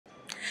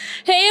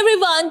Hey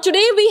everyone,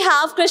 today we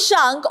have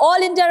Krisshank,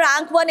 All India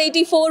Rank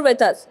 184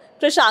 with us.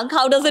 Krisshank,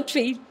 how does it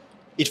feel?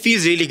 It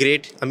feels really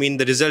great. I mean,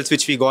 the results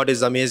which we got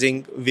is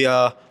amazing. We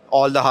are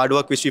all the hard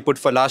work which we put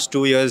for last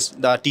 2 years,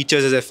 the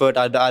teachers' effort,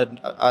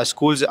 our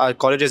schools, our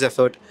colleges'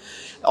 effort,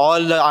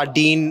 our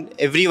dean,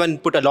 everyone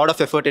put a lot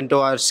of effort into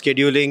our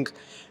scheduling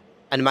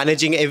and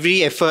managing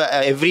every effort,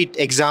 every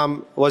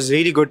exam was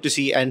really good to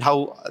see, and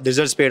how the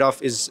results paid off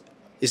is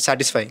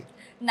satisfying.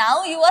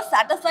 Now you are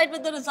satisfied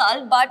with the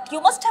result, but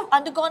you must have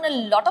undergone a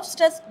lot of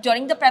stress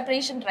during the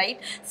preparation, right?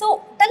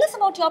 So tell us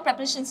about your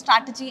preparation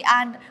strategy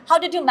and how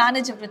did you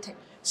manage everything?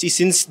 See,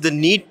 since the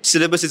NEET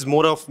syllabus is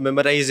more of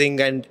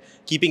memorizing and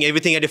keeping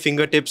everything at your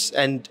fingertips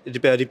and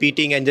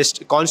repeating and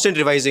just constant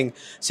revising,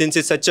 since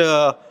it's such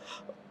a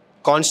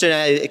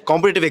constant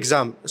competitive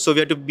exam, so we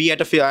have to be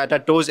at our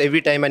toes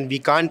every time, and we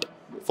can't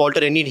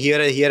falter any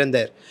here and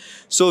there.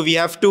 So we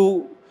have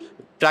to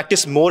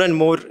practice more and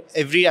more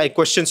every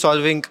question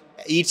solving.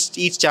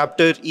 Each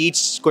chapter,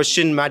 each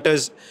question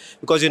matters,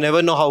 because you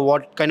never know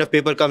what kind of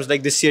paper comes.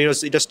 Like this year,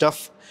 it was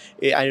tough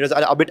and it was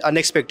a bit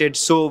unexpected.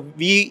 So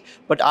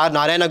but our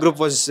Narayana group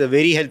was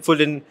very helpful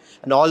and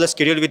all the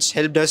schedule which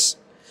helped us.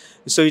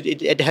 So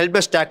it helped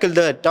us tackle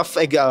the tough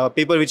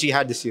paper which we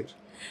had this year.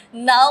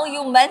 Now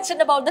you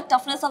mentioned about the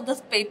toughness of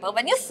this paper.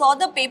 When you saw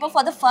the paper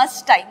for the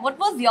first time, what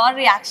was your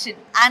reaction?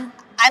 And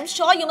I'm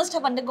sure you must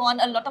have undergone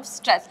a lot of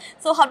stress.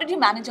 So how did you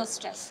manage your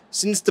stress?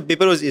 Since the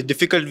paper was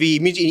difficult, we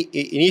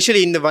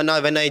initially in the 1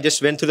 hour when I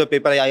just went through the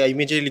paper, I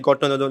immediately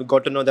got to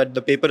know that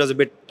the paper was a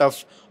bit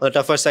tough, on the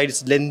tougher side.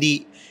 It's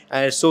lengthy,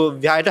 and so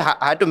I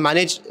had to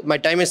manage my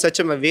time in such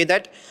a way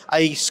that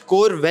I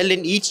score well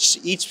in each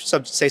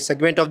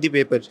segment of the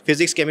paper: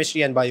 physics,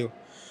 chemistry, and bio.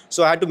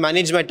 So I had to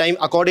manage my time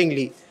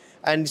accordingly.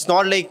 And it's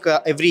not like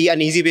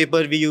an easy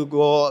paper we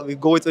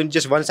go with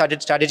just one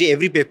strategy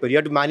every paper. You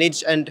have to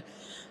manage and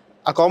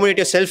accommodate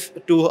yourself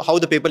to how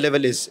the paper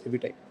level is every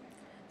time.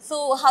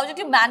 So how did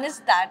you manage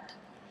that?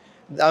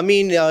 I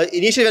mean,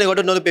 initially when I got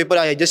to know the paper,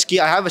 I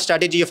have a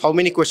strategy of how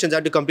many questions I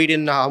have to complete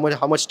in how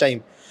much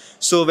time.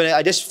 So when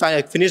I just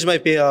finished my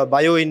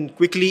bio in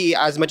quickly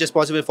as much as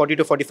possible, 40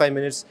 to 45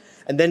 minutes,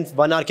 and then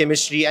 1 hour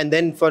chemistry, and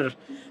then for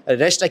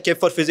rest I kept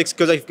for physics,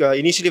 because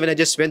initially when I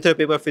just went through a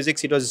paper of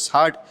physics, it was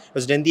hard, it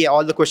was lengthy,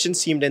 all the questions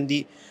seemed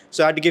lengthy.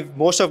 So I had to give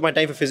most of my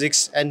time for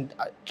physics and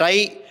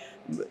try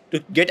to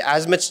get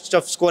as much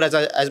stuff score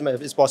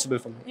as possible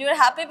for me. You were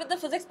happy with the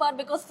physics part,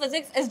 because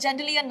physics is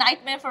generally a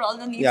nightmare for all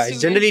the NEET students.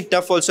 It's generally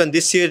tough also, and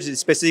this year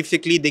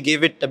specifically they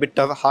gave it a bit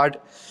hard.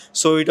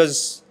 So it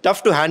was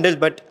tough to handle,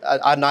 but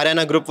our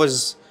Narayana group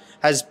has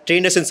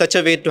trained us in such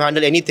a way to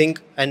handle anything,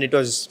 and it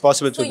was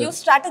possible. So you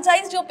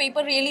strategized your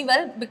paper really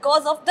well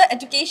because of the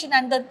education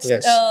and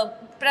the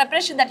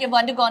preparation that you've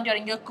undergone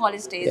during your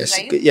college days,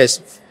 right?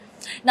 Yes.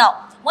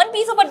 Now, one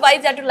piece of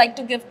advice that you'd like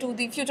to give to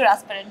the future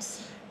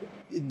aspirants.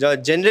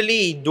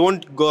 Generally,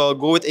 don't go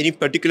with any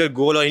particular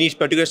goal or any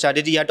particular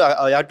strategy. You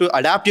have to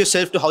adapt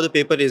yourself to how the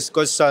paper is,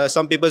 because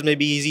some papers may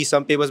be easy,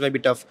 some papers may be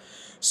tough.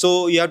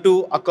 So you have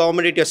to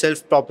accommodate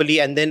yourself properly,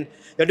 and then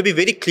you have to be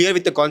very clear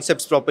with the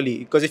concepts properly.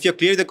 Because if you're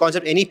clear with the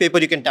concept, any paper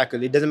you can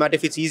tackle. It doesn't matter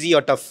if it's easy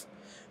or tough.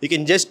 You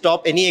can just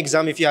top any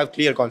exam if you have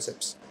clear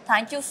concepts.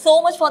 Thank you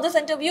so much for this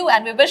interview,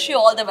 and we wish you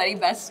all the very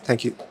best.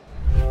 Thank you.